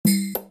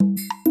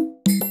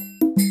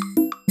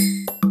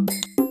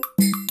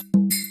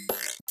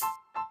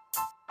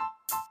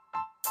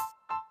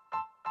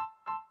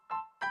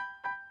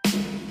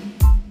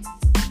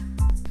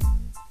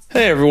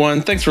Hey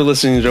everyone, thanks for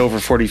listening to Over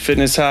 40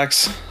 Fitness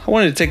Hacks. I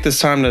wanted to take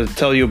this time to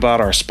tell you about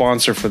our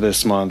sponsor for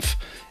this month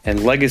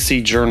and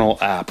Legacy Journal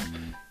app.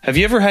 Have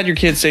you ever had your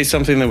kids say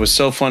something that was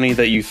so funny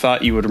that you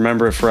thought you would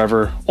remember it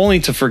forever, only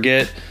to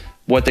forget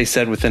what they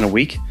said within a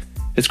week?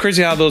 It's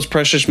crazy how those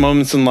precious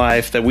moments in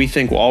life that we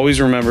think we'll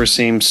always remember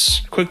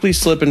seems quickly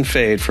slip and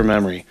fade from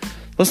memory.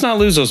 Let's not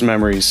lose those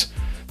memories.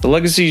 The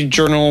Legacy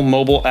Journal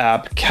mobile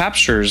app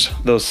captures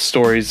those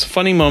stories,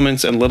 funny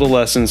moments, and little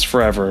lessons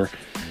forever.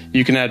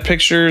 You can add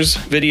pictures,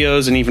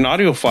 videos, and even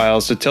audio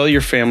files to tell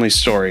your family's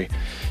story.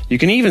 You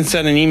can even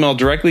send an email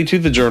directly to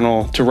the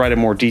journal to write a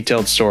more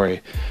detailed story.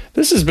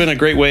 This has been a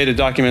great way to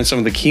document some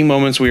of the key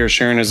moments we are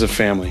sharing as a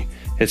family.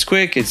 It's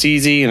quick, it's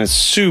easy, and it's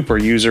super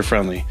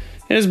user-friendly.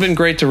 It has been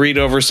great to read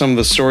over some of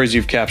the stories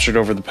you've captured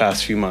over the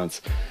past few months.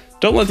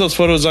 Don't let those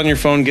photos on your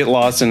phone get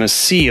lost in a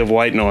sea of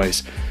white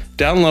noise.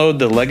 Download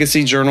the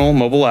Legacy Journal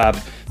mobile app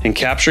and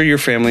capture your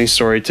family's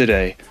story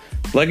today.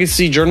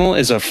 Legacy Journal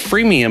is a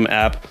freemium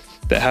app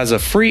that has a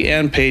free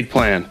and paid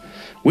plan.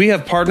 We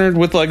have partnered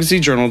with Legacy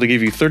Journal to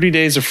give you 30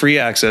 days of free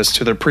access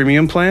to their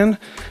premium plan.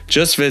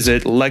 Just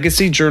visit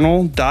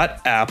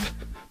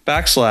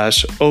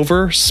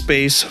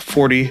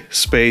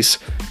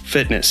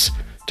legacyjournal.app/over-40-fitness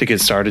to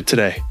get started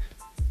today.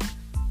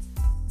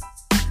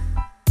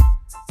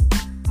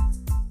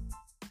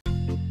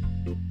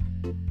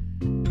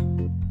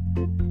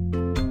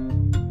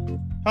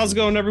 How's it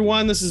going,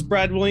 everyone? This is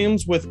Brad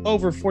Williams with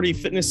Over 40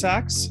 Fitness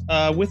Hacks.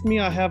 With me,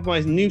 I have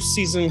my new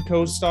season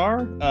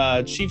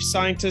co-star, chief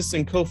scientist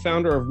and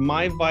co-founder of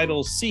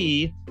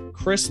MyVitalC,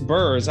 Chris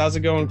Burrs. How's it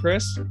going,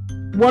 Chris?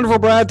 Wonderful,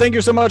 Brad. Thank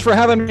you so much for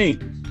having me.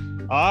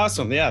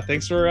 Awesome. Yeah,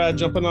 thanks for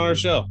jumping on our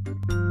show.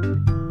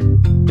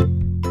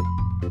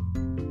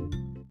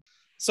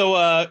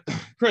 So,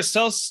 Chris,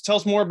 tell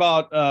us more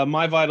about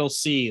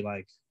MyVitalC,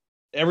 like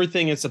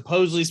everything it's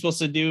supposedly supposed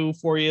to do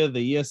for you,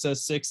 the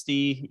ESS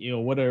 60,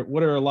 what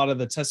are a lot of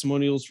the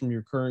testimonials from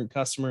your current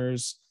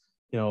customers?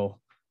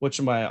 What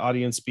should my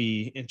audience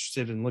be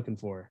interested in looking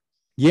for?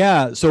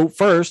 Yeah. So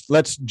first,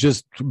 let's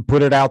just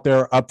put it out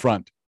there up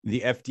front. The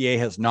FDA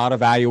has not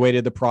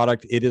evaluated the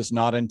product. It is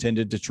not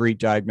intended to treat,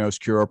 diagnose,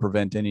 cure, or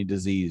prevent any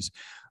disease.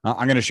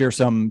 I'm going to share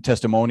some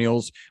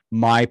testimonials.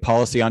 My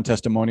policy on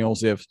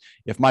testimonials, if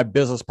my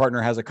business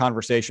partner has a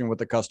conversation with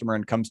the customer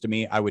and comes to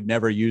me, I would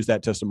never use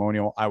that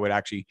testimonial. I would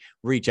actually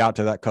reach out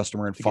to that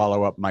customer and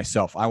follow up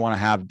myself. I want to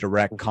have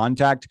direct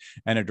contact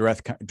and a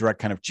direct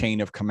kind of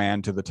chain of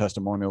command to the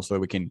testimonial so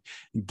that we can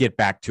get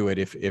back to it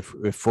if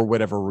for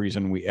whatever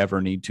reason we ever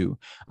need to.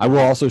 I will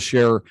also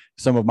share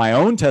some of my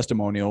own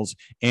testimonials,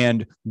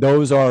 and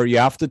those are, you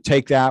have to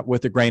take that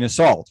with a grain of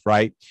salt,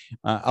 right?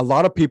 A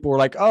lot of people are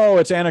like, oh,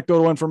 it's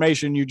anecdotal information,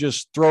 you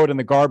just throw it in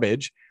the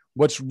garbage.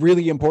 What's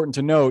really important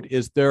to note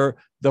is the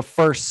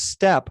first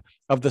step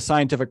of the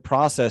scientific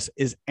process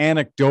is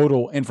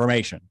anecdotal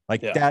information.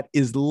 That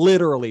is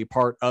literally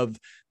part of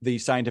the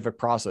scientific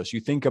process. You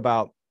think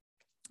about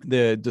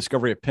the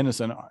discovery of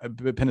penicillin,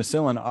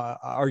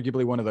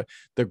 arguably one of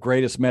the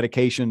greatest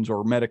medications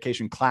or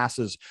medication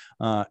classes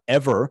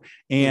ever.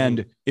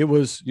 And it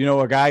was,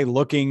 a guy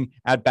looking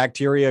at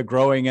bacteria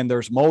growing and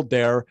there's mold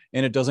there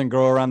and it doesn't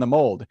grow around the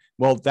mold.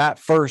 Well, that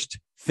first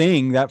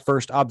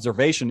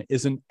observation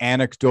is an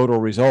anecdotal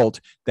result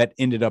that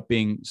ended up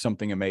being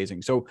something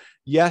amazing. So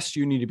yes,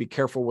 you need to be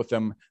careful with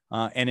them.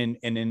 And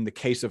in the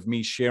case of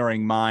me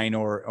sharing mine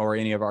or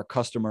any of our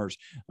customers,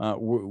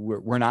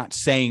 we're not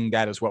saying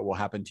that is what will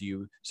happen to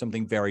you.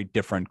 Something very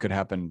different could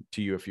happen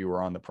to you if you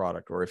were on the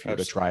product or if you were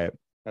to try it.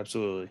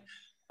 Absolutely.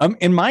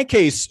 In my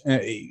case,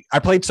 I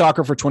played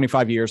soccer for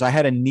 25 years. I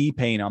had a knee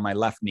pain on my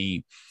left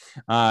knee.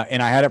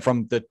 And I had it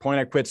from the point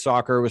I quit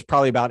soccer. It was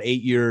probably about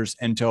 8 years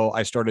until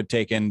I started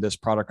taking this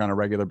product on a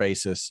regular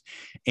basis.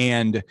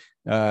 And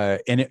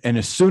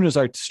as soon as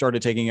I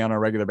started taking it on a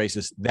regular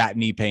basis, that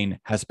knee pain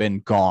has been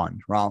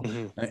gone. Well,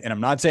 and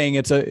I'm not saying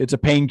it's a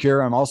pain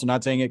cure. I'm also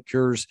not saying it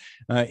cures,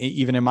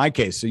 even in my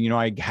case. So,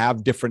 I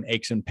have different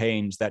aches and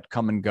pains that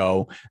come and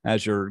go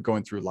as you're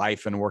going through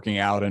life and working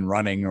out and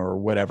running or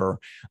whatever,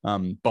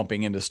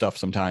 bumping into stuff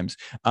sometimes.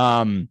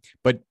 But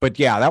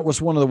yeah, that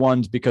was one of the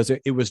ones because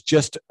it was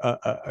just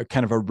a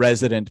kind of a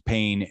resident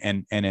pain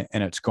and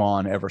it's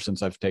gone ever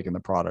since I've taken the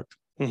product.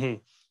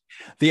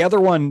 The other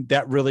one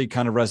that really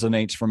kind of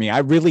resonates for me, I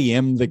really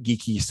am the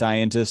geeky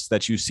scientist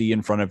that you see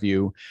in front of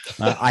you.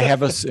 I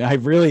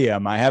really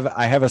am. I have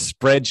a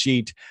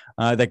spreadsheet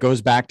that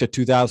goes back to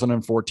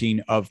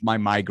 2014 of my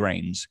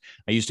migraines.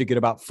 I used to get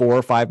about 4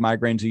 or 5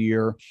 migraines a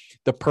year.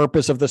 The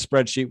purpose of the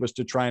spreadsheet was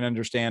to try and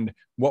understand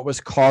what was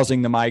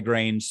causing the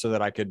migraines so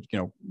that I could,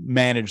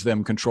 manage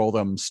them, control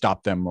them,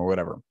 stop them, or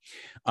whatever.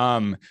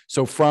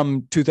 So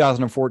from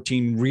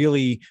 2014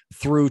 really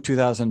through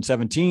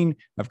 2017,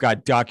 I've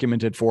got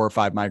documented 4 or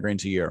 5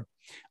 migraines a year.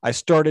 I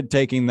started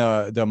taking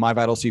the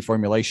MyVital-C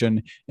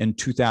formulation in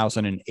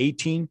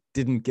 2018,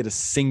 didn't get a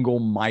single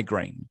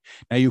migraine.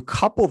 Now you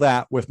couple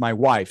that with my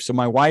wife. So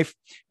my wife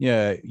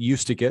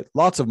used to get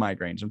lots of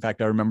migraines. In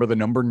fact, I remember the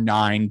number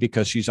 9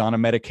 because she's on a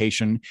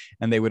medication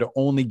and they would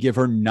only give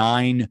her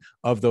 9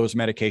 of those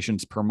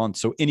medications per month.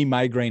 So any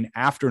migraine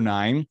after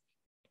 9,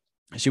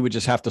 she would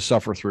just have to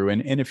suffer through.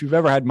 And if you've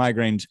ever had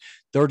migraines,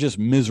 they're just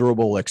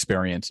miserable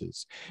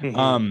experiences.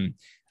 Mm-hmm.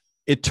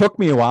 It took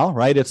me a while,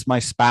 right? It's my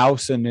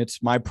spouse and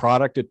it's my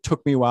product. It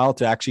took me a while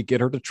to actually get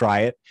her to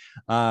try it.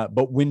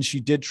 But when she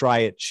did try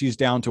it, she's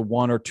down to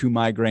 1 or 2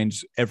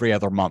 migraines every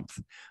other month.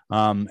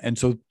 And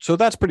so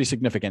that's pretty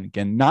significant.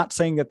 Again, not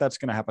saying that that's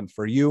going to happen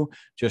for you,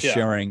 just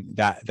sharing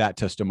that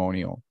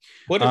testimonial.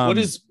 What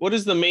is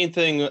the main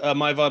thing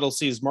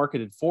MyVital-C is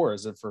marketed for?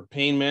 Is it for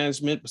pain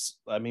management?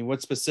 I mean,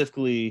 what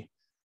specifically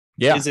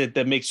is it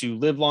that makes you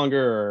live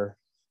longer? Or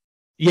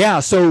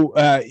yeah. So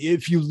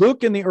if you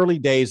look in the early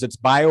days, it's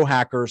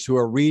biohackers who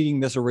are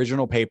reading this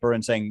original paper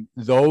and saying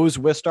those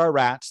Wistar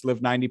rats live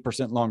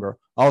 90% longer.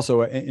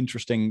 Also, an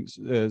interesting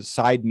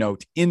side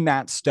note, in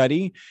that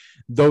study,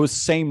 those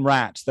same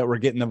rats that were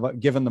given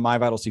the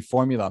MyVital-C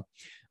formula,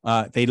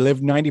 they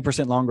lived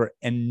 90% longer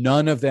and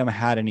none of them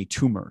had any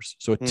tumors.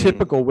 So a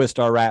typical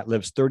Wistar rat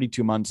lives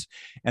 32 months.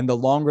 And the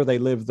longer they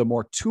live, the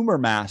more tumor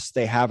mass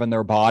they have in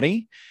their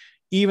body.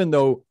 Even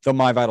though the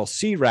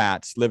MyVital-C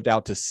rats lived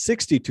out to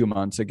 62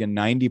 months, again,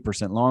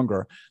 90%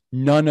 longer,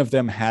 none of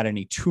them had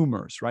any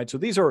tumors, right? So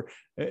these are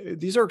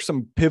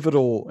some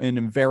pivotal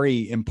and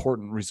very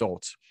important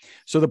results.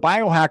 So the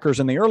biohackers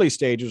in the early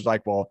stages,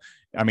 like, well,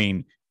 I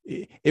mean,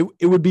 it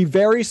would be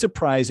very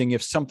surprising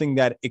if something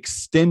that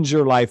extends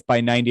your life by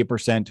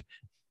 90%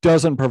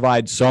 doesn't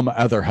provide some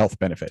other health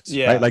benefits,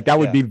 right? Like that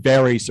would be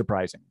very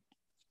surprising.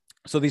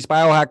 So these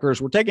biohackers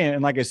were taking it.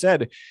 And like I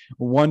said,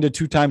 1 to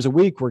 2 times a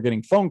week, we're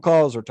getting phone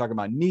calls. They're talking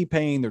about knee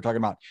pain. They're talking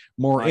about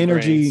more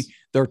energy.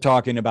 They're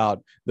talking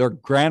about their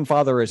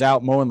grandfather is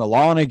out mowing the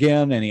lawn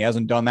again, and he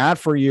hasn't done that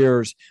for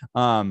years.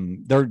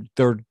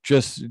 They're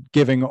just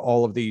giving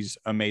all of these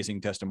amazing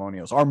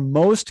testimonials. Our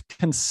most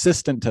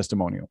consistent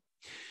testimonial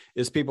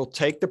is people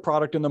take the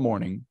product in the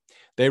morning.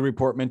 They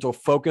report mental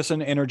focus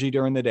and energy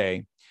during the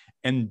day,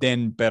 and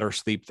then better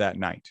sleep that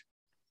night.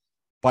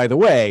 By the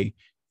way,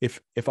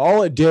 if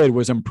all it did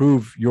was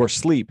improve your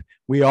sleep,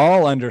 we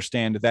all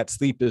understand that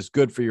sleep is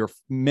good for your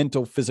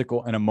mental,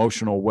 physical, and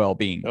emotional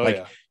well-being.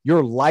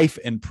 Your life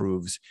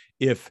improves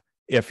if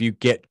you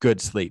get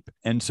good sleep.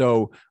 And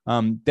so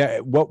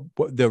what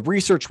the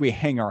research we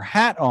hang our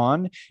hat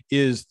on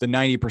is the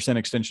 90%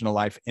 extension of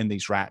life in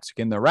these rats.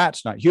 Again, they're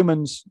rats, not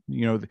humans.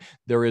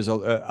 There is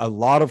a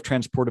lot of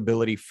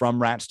transportability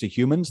from rats to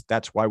humans.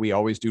 That's why we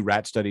always do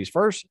rat studies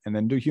first and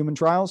then do human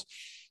trials.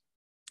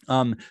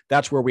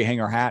 That's where we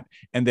hang our hat,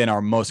 and then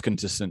our most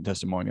consistent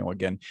testimonial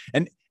again.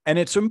 And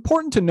it's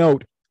important to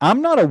note,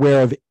 I'm not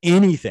aware of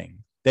anything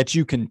that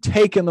you can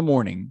take in the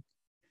morning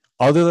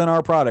other than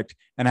our product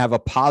and have a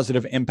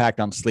positive impact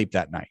on sleep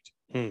that night.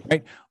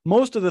 Right?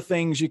 Most of the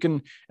things you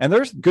can, and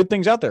there's good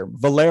things out there.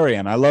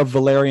 Valerian. I love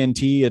valerian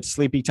tea. It's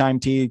sleepy time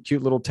tea,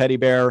 cute little teddy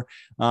bear.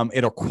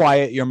 It'll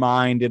quiet your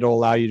mind. It'll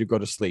allow you to go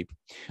to sleep.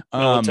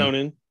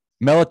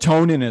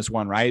 Melatonin is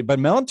one, right? But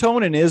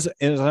melatonin is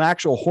an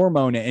actual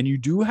hormone, and you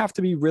do have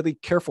to be really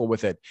careful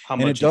with it. How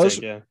much you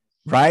take,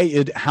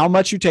 right? How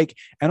much you take,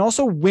 and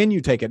also when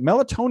you take it.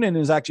 Melatonin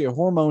is actually a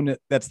hormone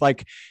that's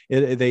like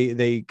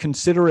they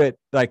consider it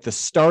like the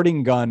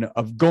starting gun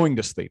of going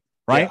to sleep,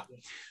 right? Yeah.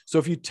 So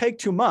if you take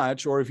too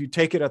much, or if you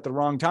take it at the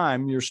wrong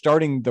time, you're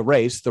starting the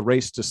race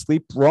to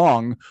sleep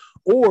wrong.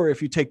 Or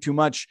if you take too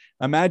much,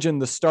 imagine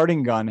the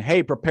starting gun.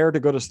 Hey, prepare to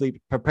go to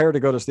sleep.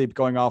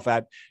 Going off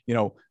at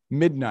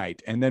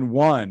midnight, and then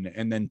 1,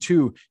 and then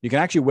 2. You can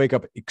actually wake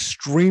up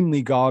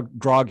extremely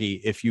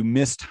groggy if you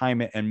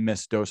mistime it and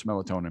misdose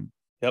melatonin.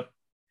 Yep.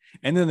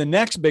 And then the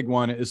next big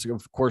one is,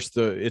 of course,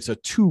 it's a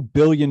 $2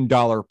 billion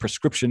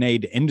prescription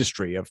aid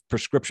industry of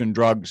prescription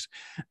drugs.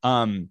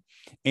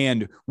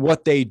 And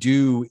what they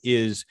do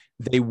is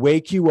they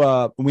wake you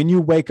up when you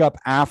wake up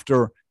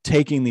after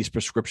taking these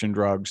prescription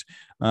drugs.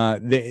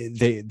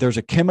 There's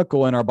a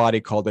chemical in our body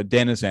called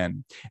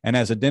adenosine. And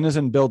as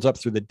adenosine builds up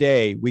through the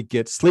day, we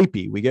get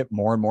sleepy. We get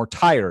more and more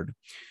tired.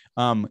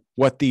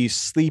 What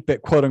these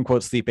quote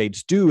unquote sleep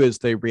aids do is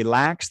they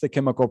relax the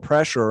chemical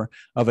pressure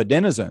of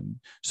adenosine.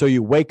 So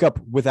you wake up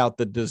without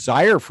the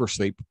desire for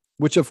sleep,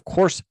 which of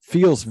course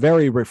feels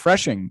very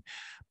refreshing,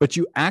 but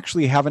you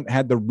actually haven't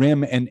had the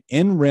REM and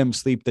NREM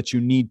sleep that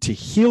you need to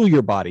heal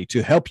your body,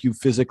 to help you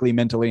physically,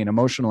 mentally, and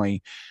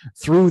emotionally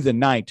through the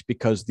night,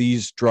 because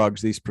these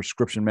drugs, these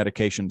prescription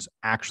medications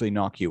actually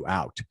knock you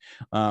out.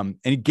 And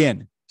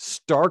again,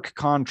 stark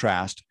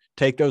contrast,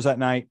 take those at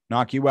night,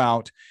 knock you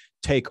out,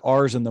 take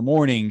ours in the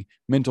morning,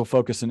 mental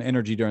focus and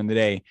energy during the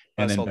day,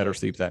 and then better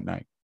sleep that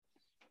night.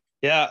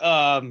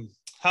 Yeah.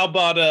 How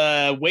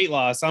about weight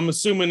loss? I'm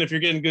assuming if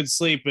you're getting good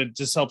sleep, it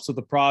just helps with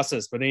the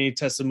process, but any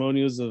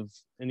testimonials of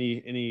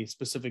any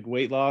specific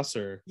weight loss?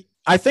 Or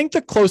I think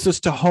the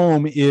closest to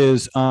home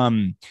is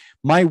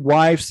my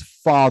wife's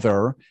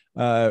father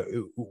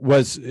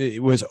was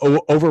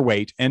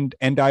overweight and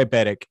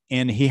diabetic,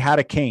 and he had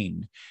a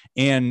cane,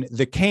 and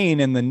the cane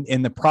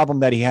and the problem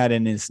that he had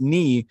in his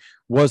knee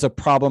was a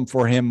problem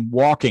for him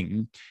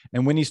walking.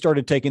 And when he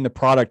started taking the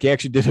product, he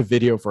actually did a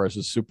video for us.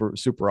 It's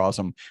super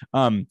awesome.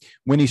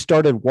 When he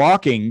started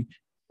walking,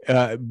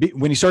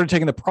 when he started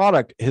taking the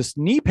product, his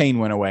knee pain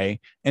went away,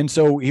 and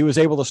so he was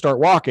able to start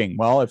walking.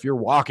 Well, if you're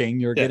walking,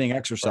 you're getting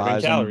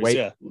exercise, calories,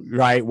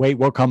 and weight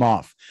will come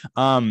off.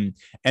 And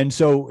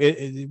so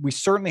we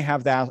certainly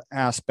have that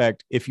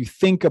aspect. If you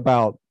think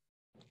about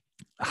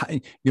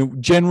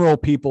general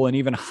people and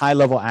even high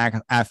level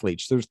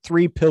athletes, there's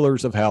 3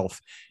 pillars of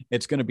health.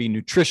 It's going to be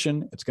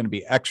nutrition, it's going to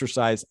be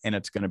exercise, and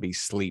it's going to be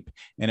sleep.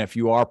 And if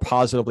you are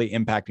positively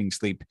impacting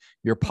sleep,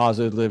 you're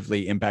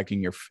positively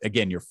impacting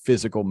your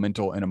physical,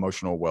 mental, and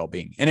emotional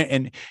well-being.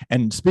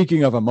 And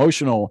speaking of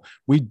emotional,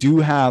 we do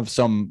have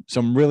some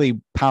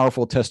really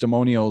powerful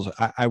testimonials.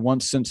 I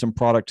once sent some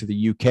product to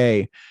the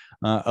UK.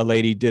 A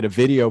lady did a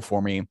video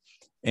for me,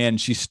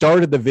 and she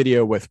started the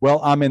video with, well,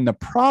 I'm in the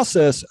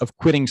process of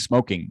quitting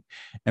smoking.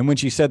 And when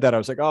she said that, I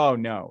was like, oh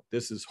no,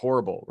 this is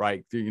horrible,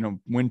 right?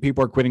 When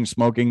people are quitting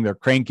smoking, they're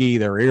cranky,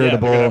 they're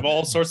irritable, they have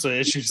all sorts of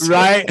issues.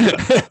 Right.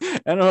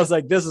 And I was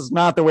like, this is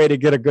not the way to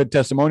get a good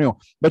testimonial.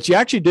 But she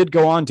actually did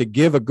go on to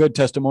give a good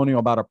testimonial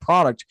about a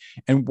product.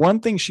 And one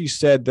thing she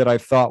said that I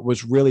thought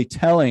was really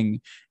telling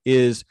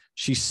is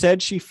she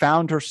said she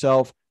found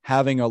herself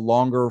having a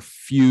longer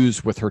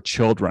fuse with her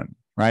children.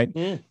 Right.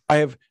 Mm. I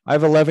have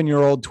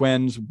 11-year-old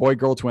twins,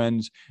 boy-girl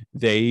twins.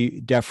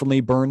 They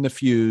definitely burn the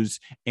fuse,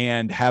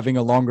 and having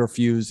a longer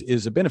fuse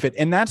is a benefit.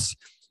 And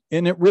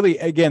it really,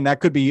 again,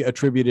 that could be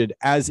attributed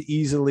as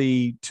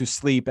easily to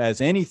sleep as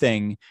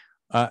anything.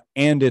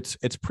 And it's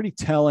pretty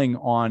telling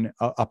on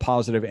a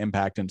positive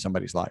impact in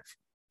somebody's life.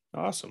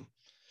 Awesome.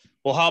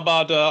 Well, how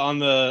about on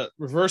the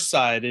reverse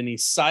side, any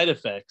side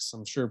effects?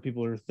 I'm sure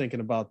people are thinking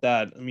about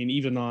that. I mean,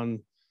 even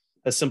on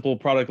a simple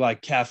product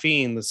like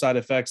caffeine, the side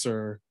effects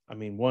are,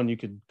 one, you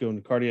could go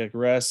into cardiac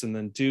arrest, and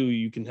then 2,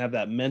 you can have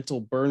that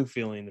mental burn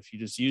feeling if you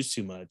just use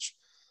too much.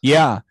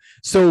 Yeah.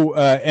 So,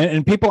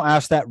 and people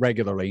ask that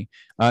regularly.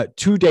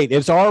 To date,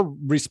 it's our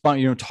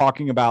response,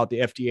 talking about the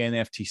FDA and the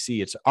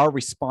FTC, it's our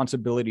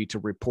responsibility to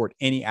report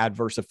any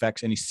adverse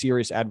effects, any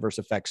serious adverse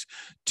effects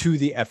to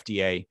the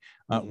FDA.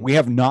 We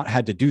have not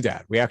had to do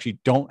that. We actually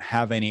don't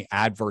have any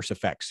adverse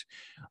effects.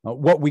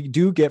 What we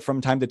do get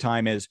from time to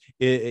time is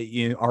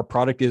our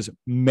product is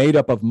made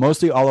up of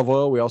mostly olive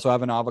oil. We also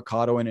have an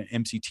avocado and an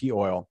MCT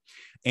oil.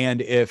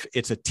 And if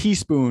it's a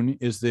teaspoon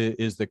is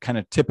the kind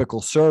of typical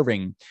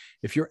serving,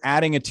 if you're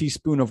adding a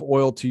teaspoon of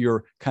oil to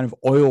your kind of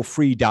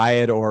oil-free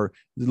diet or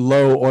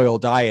low oil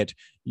diet,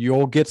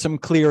 you'll get some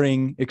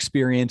clearing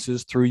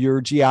experiences through your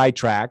GI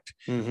tract.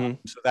 Mm-hmm.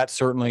 So that's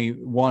certainly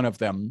one of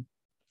them.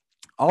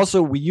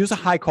 Also, we use a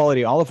high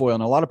quality olive oil,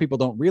 and a lot of people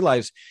don't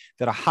realize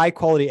that a high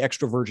quality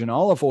extra virgin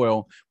olive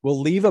oil will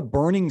leave a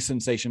burning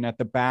sensation at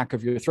the back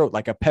of your throat,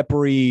 like a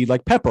peppery,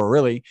 like pepper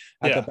really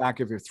at the back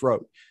of your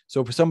throat.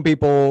 So for some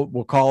people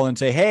will call and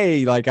say,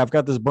 hey, like I've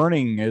got this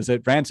burning, is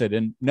it rancid?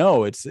 And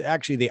no, it's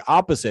actually the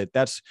opposite.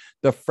 That's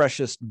the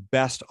freshest,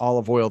 best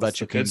olive oil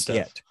that you can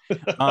get.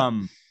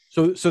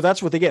 So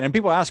that's what they get. And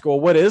people ask, well,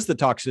 what is the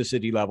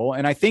toxicity level?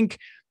 And I think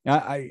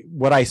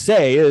what I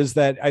say is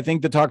that I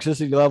think the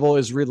toxicity level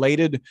is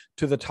related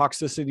to the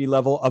toxicity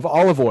level of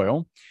olive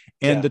oil,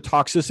 and the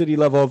toxicity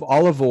level of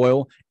olive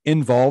oil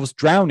involves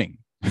drowning.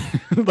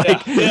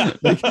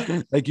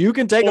 Like you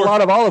can take a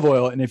lot of olive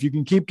oil, and if you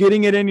can keep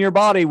getting it in your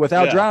body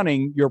without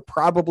drowning, you're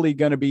probably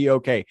going to be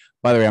okay.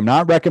 By the way, I'm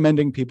not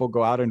recommending people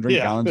go out and drink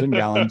gallons and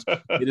gallons.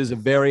 It is a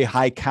very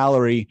high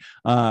calorie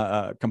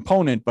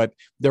component, but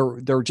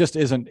there just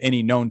isn't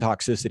any known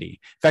toxicity.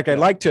 In fact, I'd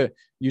like to,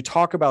 you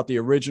talk about the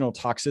original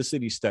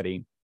toxicity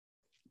study.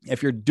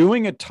 If you're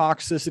doing a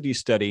toxicity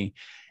study,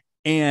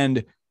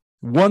 and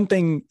one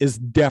thing is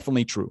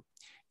definitely true,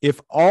 if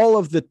all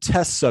of the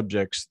test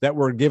subjects that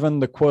were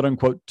given the quote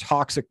unquote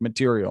toxic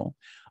material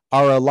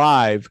are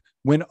alive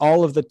when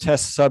all of the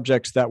test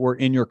subjects that were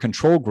in your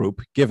control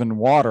group given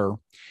water,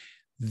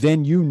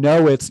 then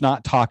it's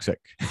not toxic.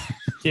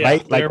 Yeah,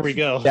 right? There we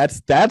go.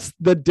 That's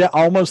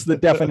almost the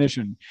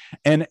definition.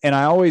 And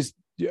I always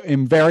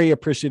am very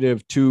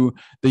appreciative to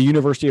the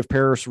University of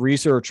Paris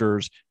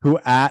researchers who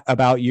at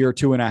about year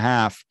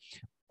 2.5,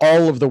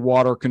 all of the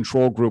water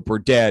control group were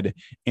dead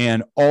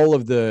and all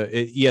of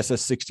the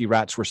ESS 60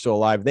 rats were still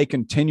alive. They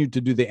continued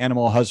to do the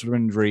animal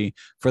husbandry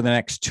for the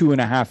next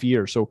 2.5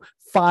 years. So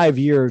 5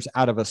 years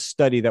out of a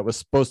study that was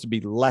supposed to be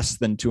less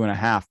than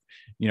 2.5,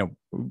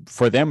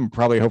 for them,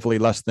 probably hopefully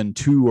less than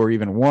 2 or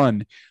even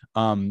 1.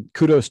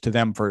 Kudos to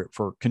them for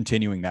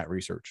continuing that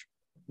research.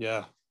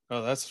 Yeah.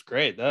 Oh, that's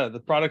great.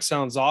 The product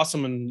sounds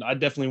awesome, and I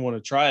definitely want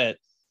to try it.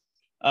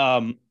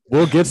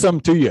 We'll get some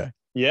to you.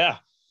 Yeah.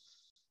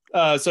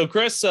 So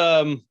Chris,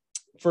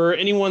 for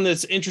anyone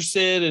that's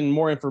interested in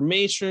more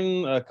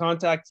information,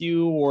 contact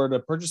you or to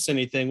purchase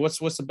anything,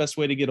 what's the best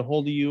way to get a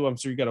hold of you? I'm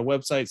sure you got a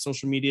website,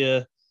 social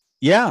media.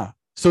 Yeah.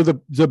 So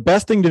the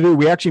best thing to do,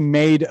 we actually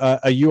made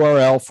a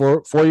URL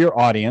for your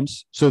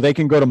audience, so they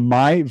can go to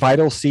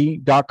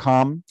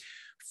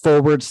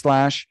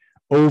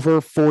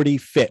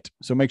myvitalc.com/over40fit.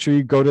 So make sure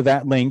you go to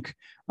that link.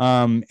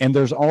 And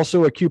there's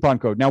also a coupon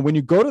code. Now, when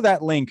you go to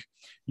that link,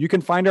 you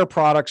can find our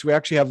products. We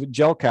actually have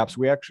gel caps.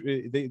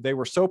 They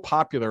were so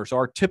popular. So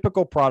our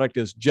typical product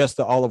is just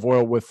the olive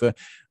oil with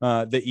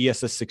the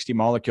ESS 60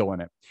 molecule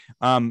in it.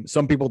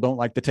 Some people don't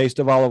like the taste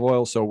of olive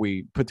oil, so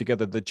we put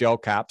together the gel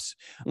caps.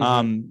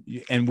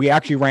 And we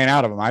actually ran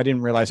out of them. I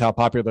didn't realize how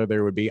popular they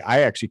would be. I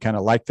actually kind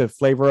of like the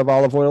flavor of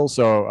olive oil,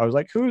 so I was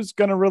like, who's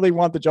going to really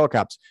want the gel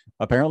caps?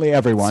 Apparently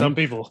everyone. Some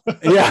people.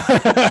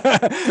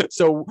 Yeah.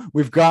 So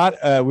we've got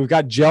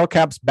gel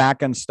caps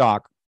back in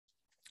stock.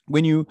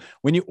 When you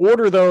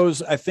order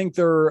those, I think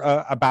they're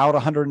about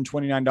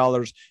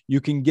 $129. You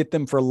can get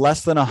them for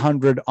less than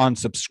 $100 on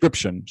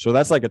subscription. So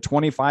that's like a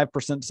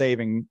 25%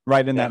 saving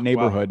right in that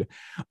neighborhood.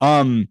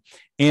 Wow.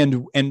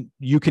 And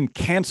you can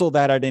cancel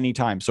that at any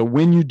time. So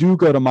when you do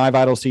go to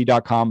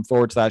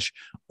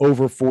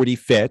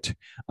myvitalc.com/over40fit,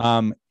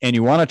 and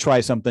you want to try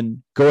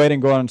something, go ahead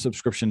and go on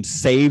subscription,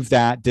 save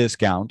that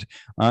discount.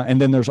 And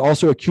then there's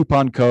also a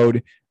coupon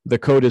code. The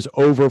code is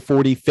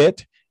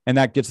over40fit. And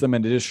that gets them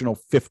an additional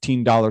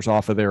 $15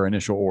 off of their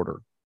initial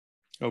order.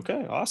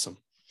 Okay, awesome.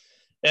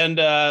 And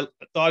the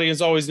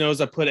audience always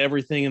knows I put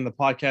everything in the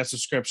podcast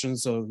description,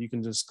 so you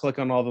can just click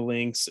on all the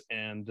links.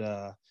 And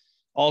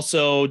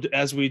also,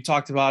 as we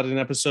talked about in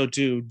episode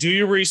 2, do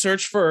your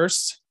research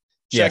first.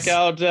 Check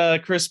out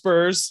Chris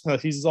Burrs.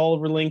 He's all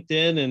over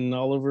LinkedIn and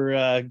all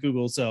over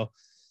Google. So,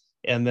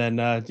 and then,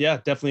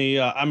 definitely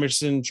I'm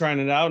interested in trying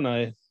it out,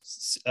 and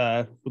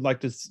I would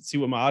like to see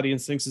what my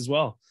audience thinks as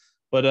well.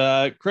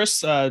 But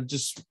Chris,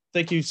 just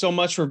thank you so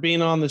much for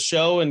being on the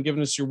show and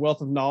giving us your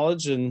wealth of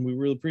knowledge, and we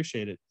really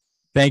appreciate it.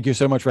 Thank you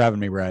so much for having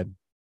me, Brad.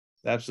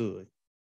 Absolutely.